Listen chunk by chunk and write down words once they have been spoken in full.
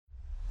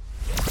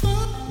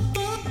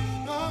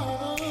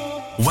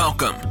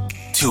Welcome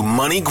to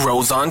Money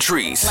Grows on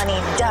Trees. Money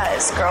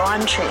does grow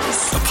on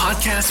trees. A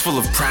podcast full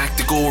of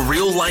practical,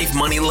 real-life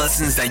money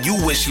lessons that you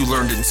wish you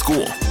learned in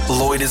school.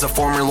 Lloyd is a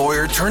former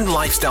lawyer turned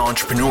lifestyle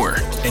entrepreneur.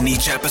 In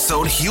each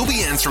episode, he'll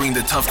be answering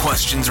the tough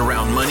questions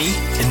around money,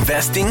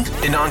 investing,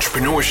 and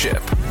entrepreneurship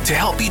to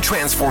help you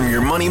transform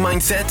your money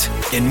mindset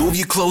and move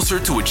you closer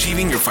to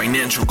achieving your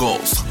financial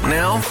goals.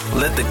 Now,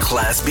 let the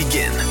class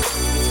begin.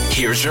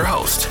 Here's your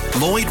host,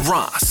 Lloyd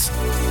Ross.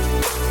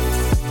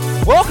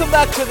 Welcome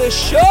back to the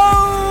show,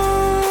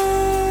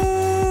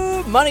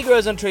 Money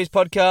Grows on Trees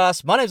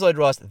podcast. My name's Lloyd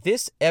Ross.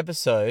 This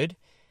episode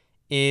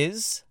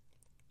is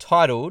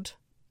titled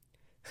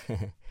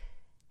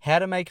How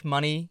to Make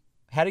Money,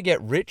 How to Get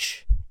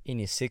Rich in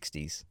Your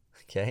 60s.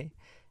 Okay,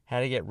 how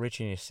to get rich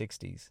in your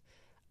 60s.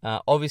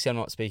 Obviously, I'm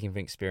not speaking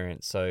from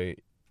experience, so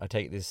I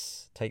take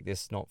this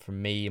not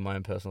from me and my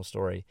own personal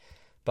story,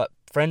 but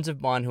friends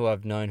of mine who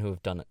I've known who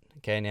have done it.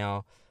 Okay,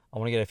 now I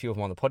want to get a few of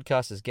them on the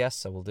podcast as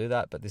guests, so we'll do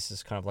that, but this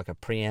is kind of like a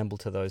preamble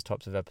to those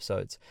types of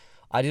episodes.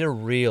 I did a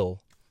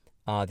reel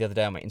the other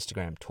day on my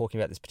Instagram talking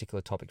about this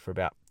particular topic for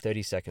about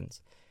 30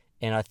 seconds,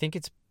 and I think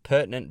it's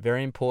pertinent,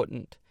 very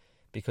important,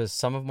 because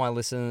some of my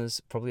listeners,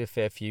 probably a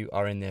fair few,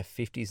 are in their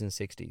 50s and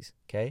 60s,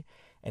 okay?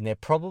 And they're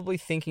probably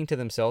thinking to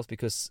themselves,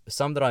 because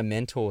some that I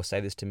mentor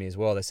say this to me as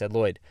well, they said,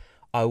 Lloyd,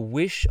 I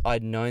wish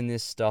I'd known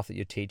this stuff that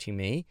you're teaching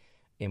me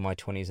in my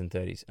 20s and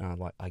 30s. And I'm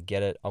like, I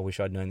get it. I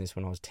wish I'd known this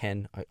when I was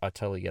 10. I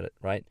totally get it,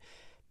 right?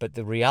 But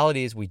the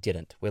reality is we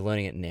didn't. We're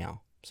learning it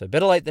now. So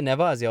better late than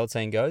never, as the old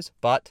saying goes.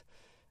 But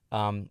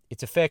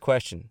it's a fair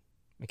question,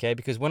 okay?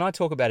 Because when I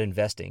talk about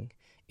investing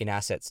in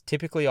assets,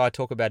 typically I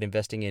talk about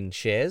investing in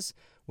shares,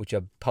 which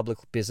are public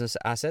business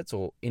assets,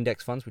 or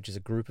index funds, which is a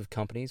group of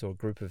companies or a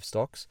group of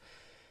stocks.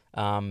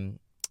 Either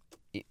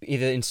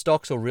in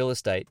stocks or real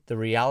estate, the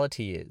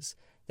reality is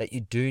that you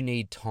do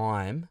need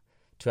time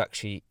to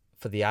actually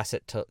for the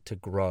asset to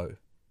grow,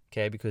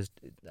 okay? Because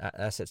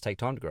assets take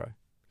time to grow,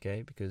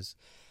 okay? Because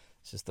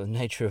it's just the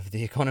nature of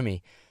the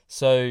economy.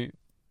 So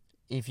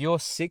if you're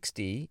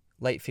 60,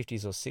 late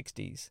 50s or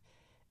 60s,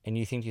 and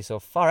you think to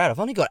yourself, far out, I've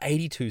only got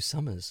 82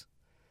 summers.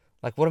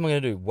 Like, what am I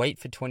going to do? Wait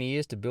for 20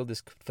 years to build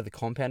this, for the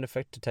compound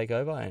effect to take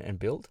over and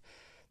build?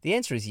 The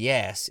answer is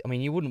yes. I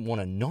mean, you wouldn't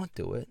want to not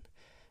do it,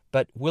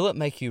 but will it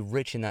make you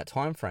rich in that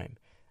time frame?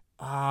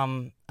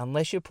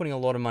 Unless you're putting a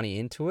lot of money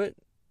into it,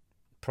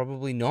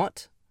 probably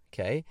not.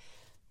 Okay,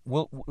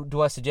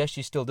 do I suggest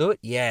you still do it?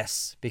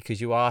 Yes,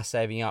 because you are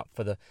saving up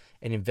and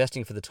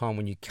investing for the time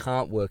when you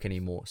can't work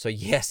anymore. So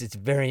yes, it's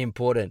very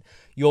important.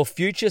 Your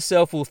future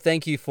self will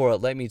thank you for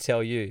it, let me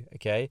tell you,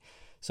 okay?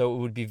 So it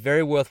would be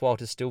very worthwhile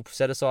to still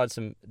set aside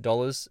some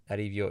dollars out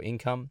of your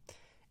income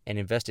and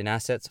invest in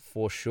assets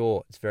for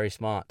sure. It's very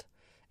smart.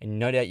 And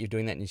no doubt you're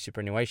doing that in your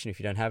superannuation. If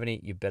you don't have any,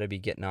 you better be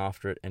getting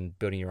after it and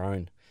building your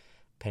own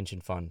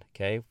pension fund,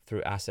 okay,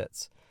 through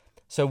assets.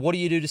 So what do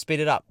you do to speed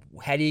it up?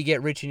 How do you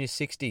get rich in your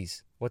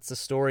 60s? What's the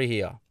story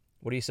here?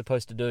 What are you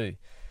supposed to do?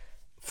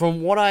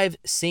 From what I've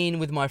seen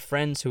with my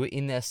friends who are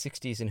in their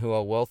 60s and who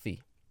are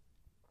wealthy,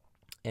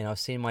 and I've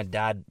seen my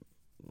dad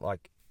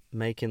like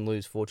make and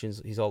lose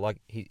fortunes. He's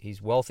he's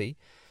wealthy.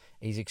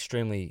 He's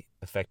extremely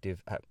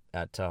effective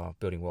at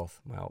building wealth.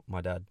 Well,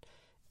 my dad,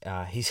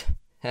 he's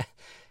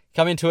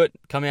come into it,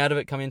 come out of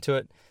it, come into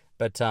it.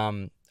 But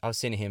I've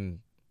seen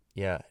him,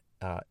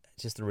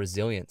 just the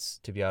resilience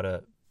to be able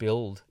to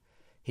build.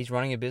 He's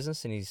running a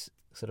business in his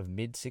sort of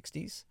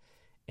mid-60s,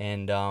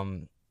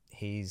 and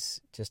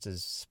he's just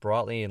as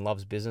sprightly and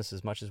loves business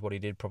as much as what he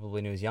did probably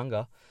when he was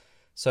younger.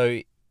 So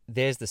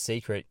there's the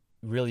secret.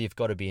 Really, you've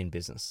got to be in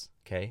business,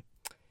 okay?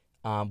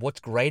 What's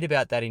great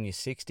about that in your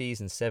 60s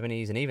and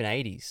 70s and even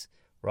 80s,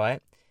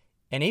 right?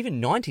 And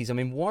even 90s. I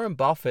mean, Warren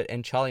Buffett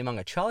and Charlie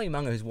Munger. Charlie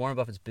Munger, who's Warren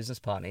Buffett's business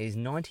partner, is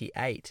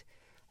 98.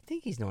 I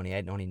think he's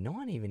 98,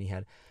 99 even he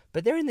had.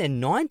 But they're in their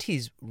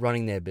 90s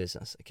running their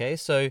business, okay?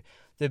 So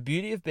the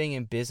beauty of being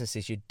in business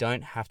is you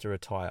don't have to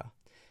retire.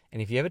 And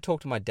if you ever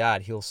talk to my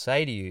dad, he'll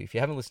say to you, if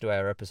you haven't listened to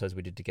our episodes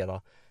we did together,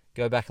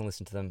 go back and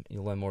listen to them.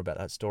 You'll learn more about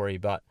that story.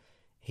 But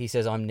he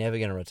says, I'm never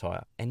going to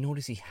retire. And nor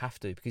does he have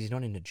to, because he's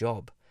not in a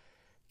job,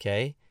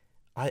 okay?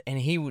 And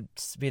he would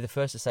be the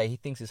first to say he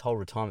thinks this whole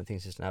retirement thing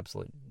is just an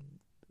absolute,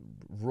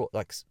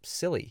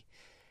 silly.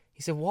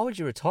 He said, why would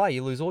you retire?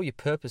 You lose all your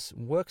purpose.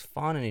 Work's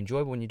fun and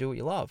enjoyable when you do what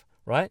you love,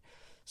 right?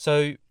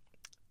 So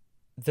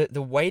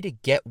the way to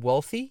get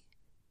wealthy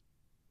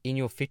in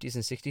your 50s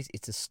and 60s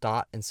is to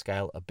start and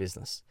scale a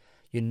business.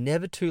 You're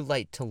never too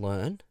late to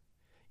learn.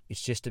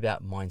 It's just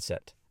about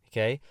mindset,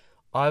 okay?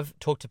 I've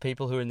talked to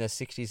people who are in their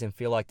 60s and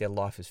feel like their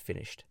life is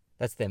finished.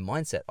 That's their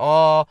mindset.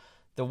 Oh,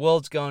 the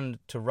world's going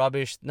to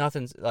rubbish.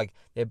 Nothing's like,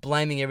 they're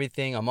blaming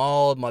everything. I'm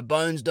old. My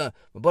bones don't,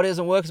 my body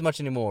doesn't work as much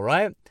anymore,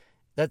 right?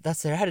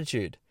 That's their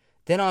attitude.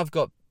 Then I've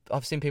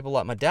seen people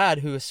like my dad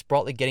who are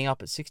sprightly getting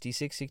up at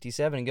 66,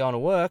 67 and going to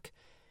work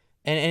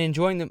and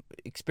enjoying the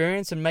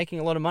experience and making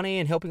a lot of money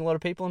and helping a lot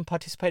of people and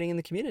participating in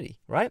the community,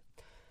 right?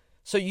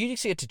 So you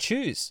just get to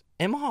choose.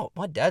 And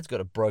my dad's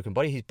got a broken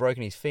body. He's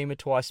broken his femur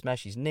twice,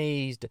 smashed his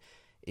knees.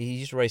 He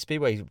used to race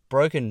speedway. He's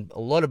broken a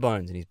lot of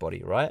bones in his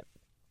body, right?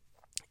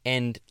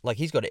 And like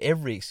he's got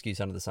every excuse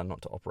under the sun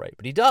not to operate,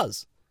 but he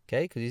does,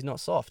 okay, because he's not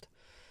soft.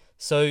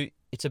 So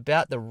it's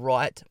about the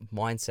right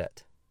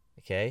mindset,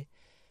 okay,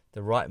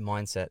 the right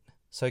mindset.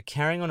 So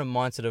carrying on a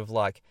mindset of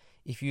like,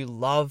 if you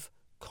love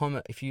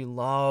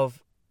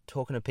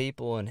talking to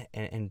people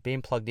and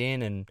being plugged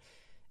in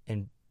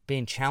and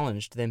being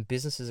challenged, then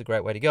business is a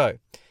great way to go.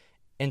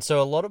 And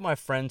so a lot of my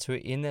friends who are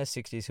in their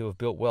 60s who have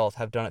built wealth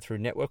have done it through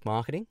network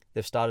marketing.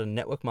 They've started a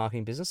network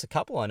marketing business. A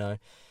couple I know,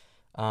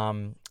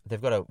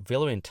 they've got a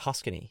villa in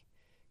Tuscany.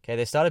 Okay,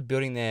 they started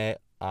building their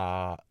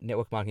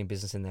network marketing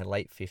business in their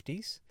late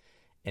 50s,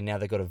 and now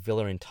they've got a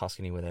villa in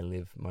Tuscany where they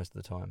live most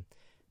of the time.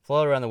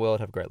 Fly around the world,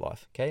 have a great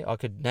life. Okay, I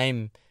could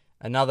name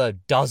another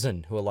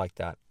dozen who are like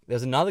that.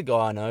 There's another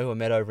guy I know who I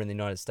met over in the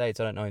United States.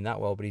 I don't know him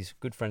that well, but he's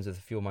good friends with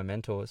a few of my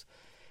mentors.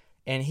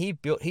 And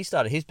he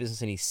started his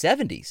business in his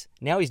 70s.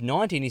 Now he's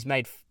 90 and he's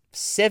made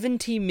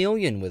 70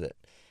 million with it.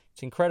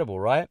 It's incredible,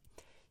 right?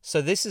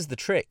 So this is the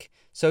trick.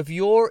 So if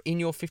you're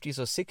in your 50s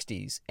or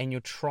 60s and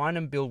you're trying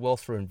to build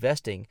wealth through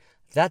investing,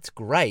 that's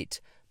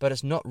great, but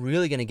it's not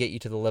really going to get you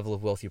to the level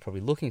of wealth you're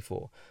probably looking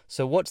for.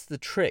 So what's the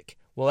trick?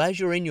 Well, as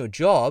you're in your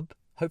job,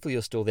 hopefully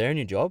you're still there in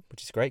your job,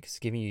 which is great because it's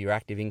giving you your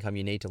active income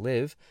you need to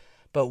live.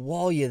 But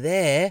while you're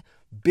there,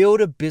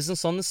 build a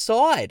business on the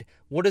side.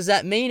 What does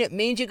that mean? It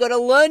means you got to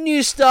learn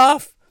new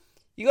stuff.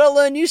 You got to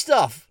learn new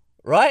stuff,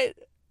 right?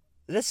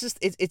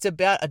 It's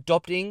about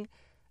adopting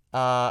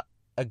a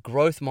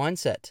growth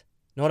mindset,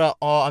 not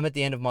I'm at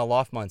the end of my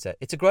life mindset.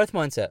 It's a growth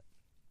mindset.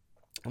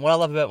 And what I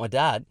love about my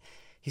dad,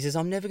 he says,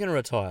 I'm never going to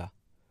retire,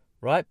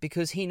 right?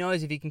 Because he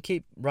knows if he can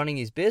keep running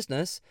his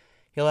business,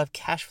 he'll have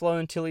cash flow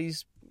until he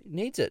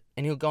needs it.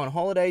 And he'll go on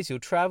holidays, he'll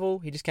travel.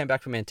 He just came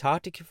back from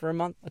Antarctica for a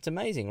month. That's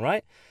amazing,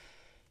 right?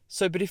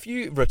 So, but if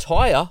you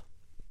retire,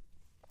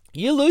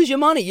 you lose your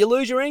money, you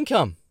lose your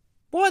income.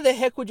 Why the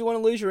heck would you want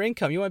to lose your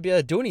income? You won't be able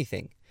to do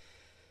anything.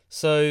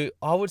 So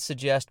I would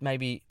suggest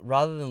maybe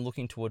rather than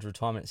looking towards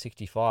retirement at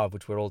 65,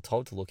 which we're all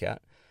told to look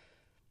at,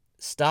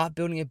 start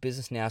building a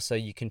business now so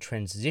you can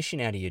transition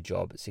out of your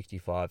job at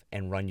 65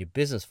 and run your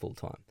business full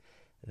time.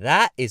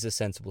 That is a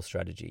sensible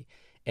strategy.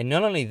 And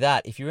not only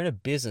that, if you're in a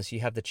business, you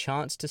have the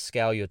chance to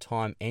scale your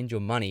time and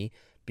your money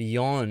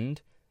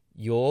beyond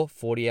your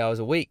 40 hours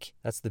a week.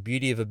 That's the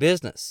beauty of a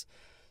business.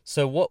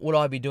 So what would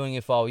I be doing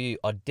if I were you?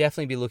 I'd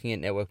definitely be looking at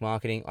network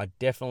marketing. I'd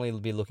definitely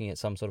be looking at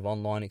some sort of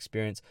online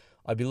experience.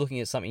 I'd be looking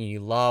at something you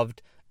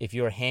loved. If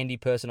you're a handy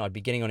person, I'd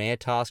be getting on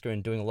Airtasker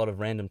and doing a lot of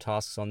random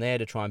tasks on there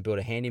to try and build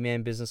a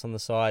handyman business on the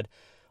side.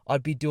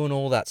 I'd be doing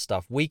all that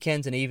stuff,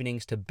 weekends and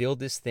evenings, to build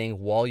this thing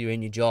while you're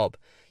in your job.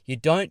 You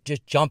don't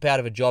just jump out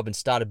of a job and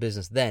start a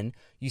business then.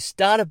 You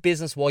start a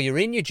business while you're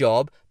in your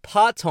job,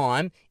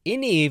 part-time,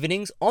 in the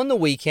evenings, on the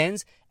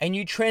weekends, and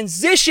you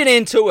transition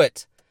into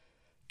it.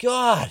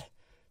 God,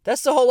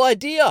 that's the whole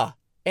idea.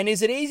 And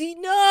is it easy?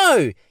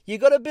 No. You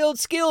got to build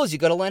skills. You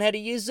got to learn how to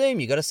use Zoom.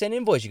 You got to send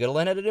invoices. You got to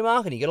learn how to do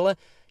marketing.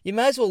 You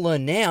may as well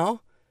learn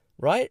now,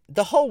 right?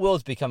 The whole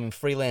world's becoming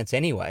freelance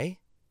anyway,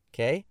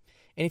 okay?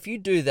 And if you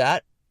do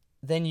that,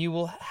 then you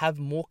will have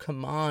more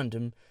command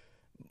and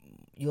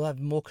you'll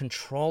have more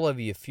control over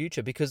your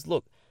future. Because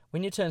look,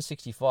 when you turn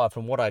 65,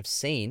 from what I've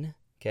seen,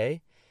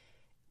 okay,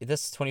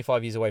 that's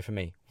 25 years away from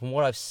me. From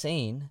what I've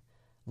seen,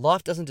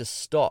 life doesn't just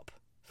stop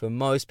for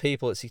most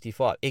people at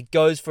 65. It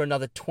goes for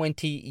another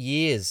 20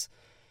 years.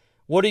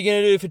 What are you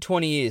going to do for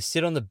 20 years?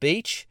 Sit on the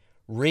beach?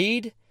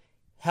 Read?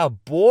 How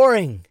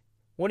boring.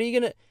 What are you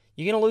going to...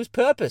 You're going to lose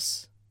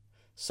purpose.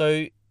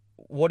 So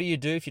what do you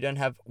do if you don't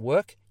have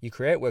work? You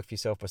create work for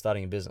yourself by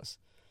starting a business.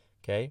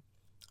 Okay?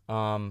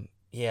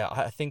 Yeah,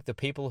 I think the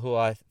people who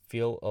I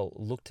feel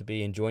look to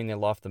be enjoying their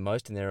life the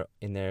most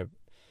in their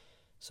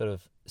sort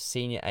of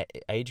senior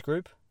age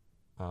group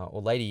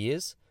or later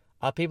years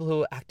are people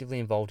who are actively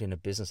involved in a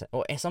business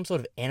or some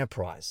sort of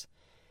enterprise.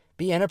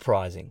 Be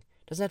enterprising.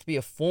 It doesn't have to be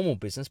a formal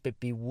business, but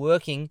be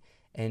working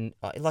and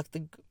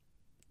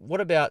what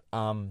about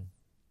the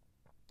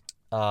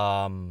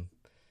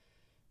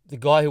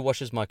guy who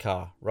washes my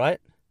car, right?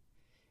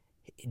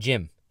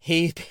 Jim.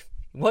 He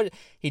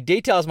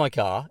details my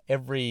car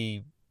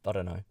every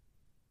month,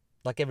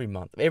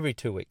 every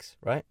 2 weeks,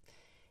 right?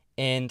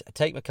 And I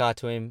take my car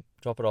to him,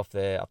 drop it off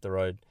there up the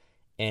road,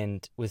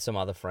 and with some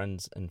other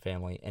friends and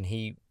family, and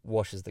he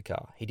washes the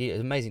car. Does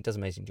an amazing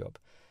job.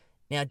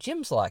 Now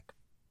Jim's like,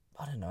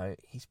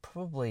 he's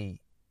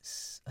probably,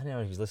 I don't know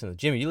if he's listening to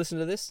Jim. Are you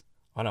listening to this?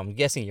 I know, I'm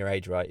guessing your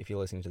age, right? If you're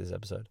listening to this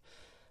episode,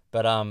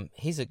 but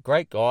he's a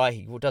great guy.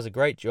 He does a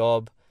great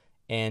job,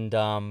 and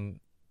I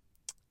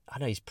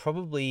know he's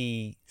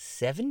probably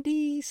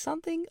 70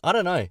 something. I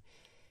don't know.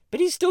 But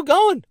he's still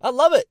going. I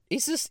love it.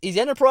 He's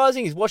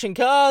enterprising. He's washing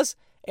cars,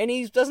 and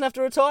he doesn't have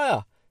to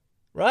retire,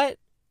 right?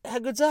 How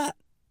good's that?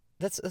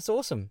 That's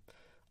awesome.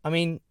 I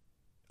mean,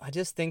 I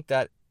just think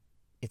that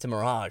it's a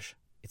mirage.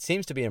 It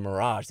seems to be a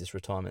mirage, this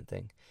retirement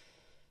thing.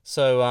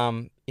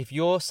 So if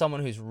you're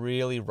someone who's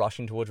really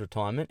rushing towards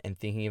retirement and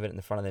thinking of it in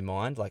the front of their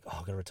mind, like, oh,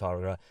 I've got to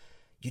retire,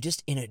 you're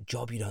just in a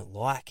job you don't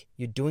like.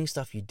 You're doing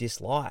stuff you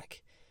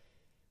dislike.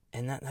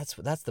 And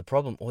that's the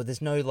problem. Or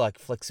there's no like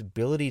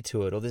flexibility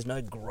to it, or there's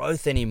no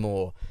growth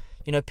anymore.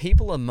 You know,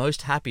 people are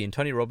most happy, and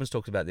Tony Robbins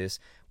talks about this,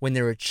 when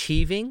they're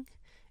achieving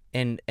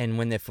and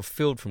when they're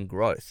fulfilled from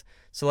growth.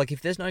 So like if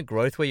there's no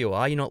growth where you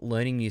are, you're not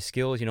learning new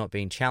skills, you're not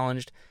being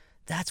challenged,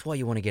 that's why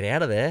you want to get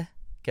out of there.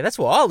 Okay, that's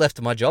why I left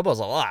my job. I was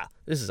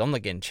like, I'm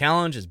not getting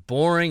challenged, it's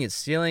boring, it's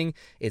ceiling,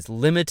 it's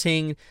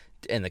limiting,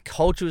 and the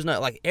culture was not,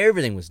 like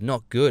everything was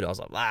not good. I was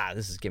like,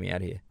 this is get me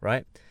out of here,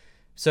 right?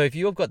 So if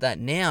you've got that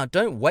now,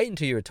 don't wait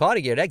until you retire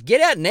to get out.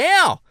 Get out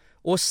now!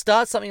 Or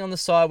start something on the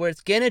side where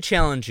it's going to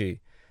challenge you,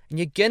 and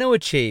you're going to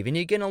achieve, and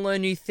you're going to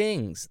learn new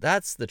things.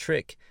 That's the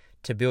trick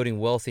to building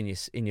wealth in your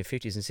 50s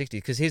and 60s.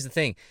 Because here's the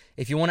thing,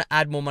 if you want to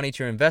add more money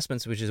to your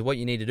investments, which is what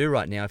you need to do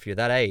right now if you're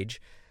that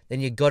age, then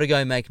you've got to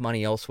go make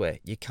money elsewhere.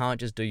 You can't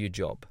just do your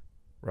job,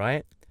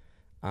 right?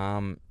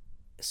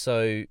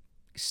 So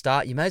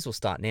you may as well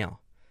start now,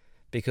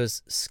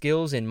 because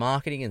skills in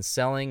marketing and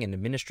selling and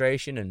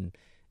administration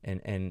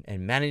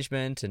and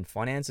management and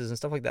finances and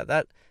stuff like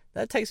that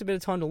takes a bit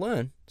of time to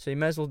learn. So you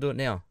may as well do it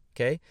now,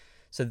 okay?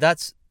 So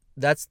that's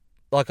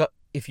like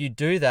if you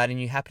do that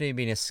and you happen to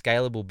be in a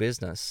scalable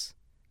business,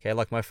 okay,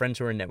 like my friends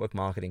who are in network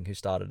marketing who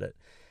started it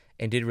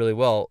and did really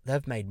well,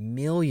 they've made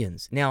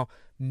millions. Now,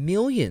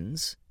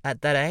 millions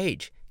at that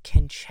age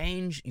can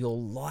change your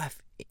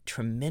life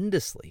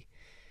tremendously.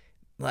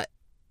 Like,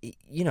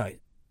 you know,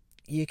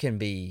 you can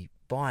be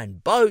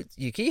buying boats,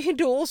 you can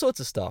do all sorts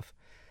of stuff,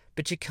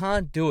 but you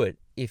can't do it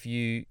if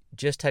you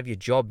just have your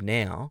job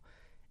now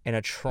and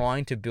are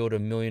trying to build a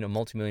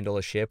multi-million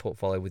dollar share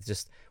portfolio with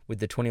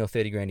the 20 or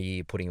 30 grand a year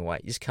you're putting away.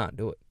 You just can't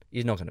do it.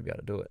 You're not going to be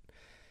able to do it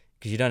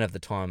because you don't have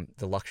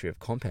the luxury of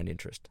compound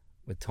interest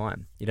with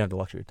time. You don't have the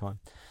luxury of time.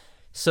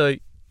 So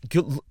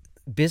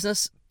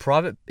business,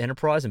 private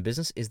enterprise and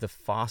business is the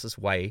fastest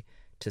way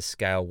to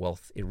scale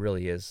wealth. It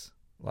really is.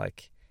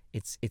 Like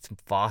it's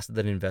faster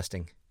than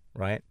investing,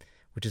 right?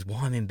 Which is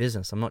why I'm in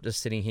business. I'm not just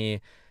sitting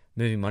here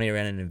moving money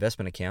around in an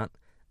investment account.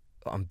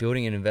 I'm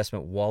building an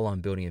investment while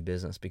I'm building a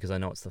business because I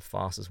know it's the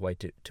fastest way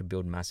to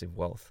build massive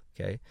wealth,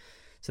 okay?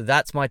 So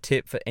that's my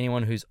tip for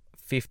anyone who's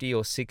 50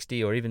 or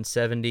 60 or even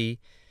 70.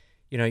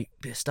 You know,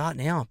 start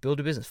now,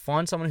 build a business.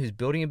 Find someone who's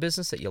building a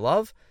business that you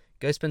love,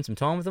 go spend some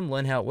time with them,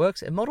 learn how it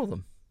works, and model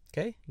them,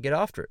 okay? Get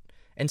after it.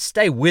 And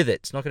stay with it.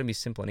 It's not going to be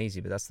simple and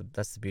easy, but that's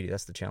the beauty,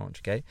 that's the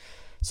challenge, okay?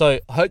 So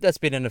I hope that's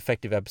been an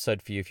effective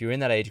episode for you. If you're in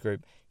that age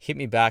group, hit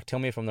me back, tell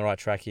me if I'm on the right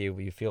track here,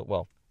 where you feel,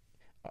 well,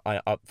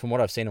 I from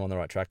what I've seen, I'm on the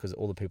right track because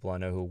all the people I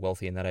know who are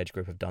wealthy in that age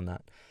group have done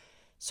that.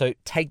 So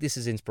take this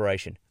as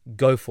inspiration.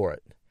 Go for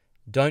it.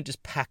 Don't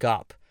just pack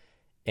up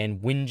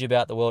and whinge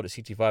about the world at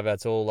 65.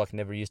 It's all like it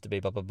never used to be,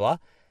 blah, blah, blah.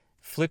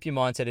 Flip your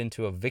mindset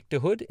into a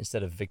victorhood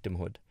instead of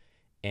victimhood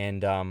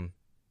and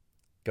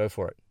go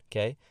for it,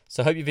 okay?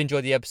 So I hope you've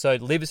enjoyed the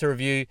episode. Leave us a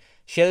review.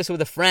 Share this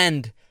with a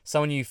friend,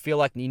 someone you feel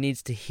like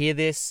needs to hear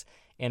this.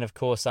 And, of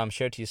course,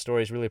 share it to your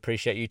stories. Really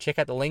appreciate you. Check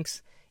out the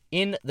links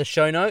in the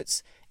show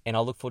notes. And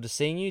I'll look forward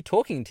to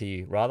talking to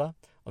you, on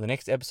the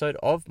next episode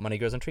of Money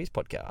Grows on Trees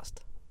podcast.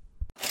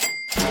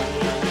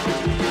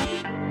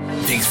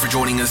 Thanks for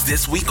joining us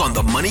this week on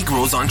the Money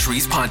Grows on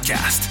Trees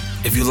podcast.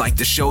 If you like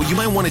the show, you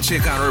might want to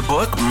check out our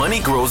book, Money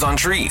Grows on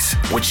Trees,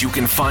 which you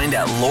can find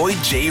at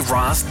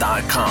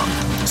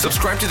LloydJRoss.com.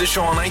 Subscribe to the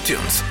show on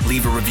iTunes,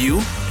 leave a review,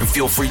 and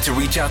feel free to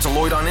reach out to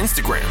Lloyd on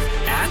Instagram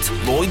at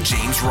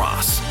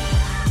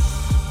LloydJamesRoss.